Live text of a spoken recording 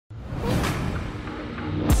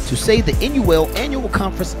To say the NUL Annual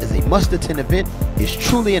Conference is a must-attend event is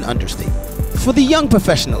truly an understatement. For the young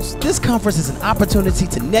professionals, this conference is an opportunity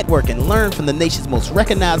to network and learn from the nation's most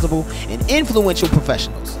recognizable and influential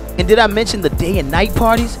professionals. And did I mention the day and night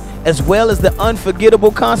parties, as well as the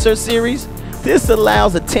unforgettable concert series? This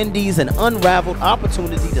allows attendees an unrivaled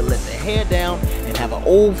opportunity to let their hair down and have an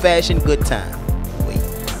old-fashioned good time. Wait,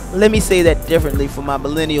 let me say that differently for my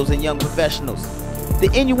millennials and young professionals. The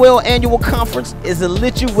NUL Annual Conference is a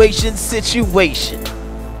lituation situation.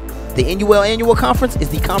 The NUL Annual Conference is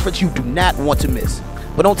the conference you do not want to miss.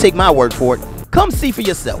 But don't take my word for it. Come see for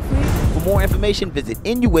yourself. For more information, visit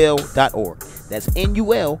NUL.org. That's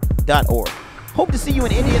NUL.org. Hope to see you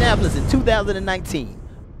in Indianapolis in 2019.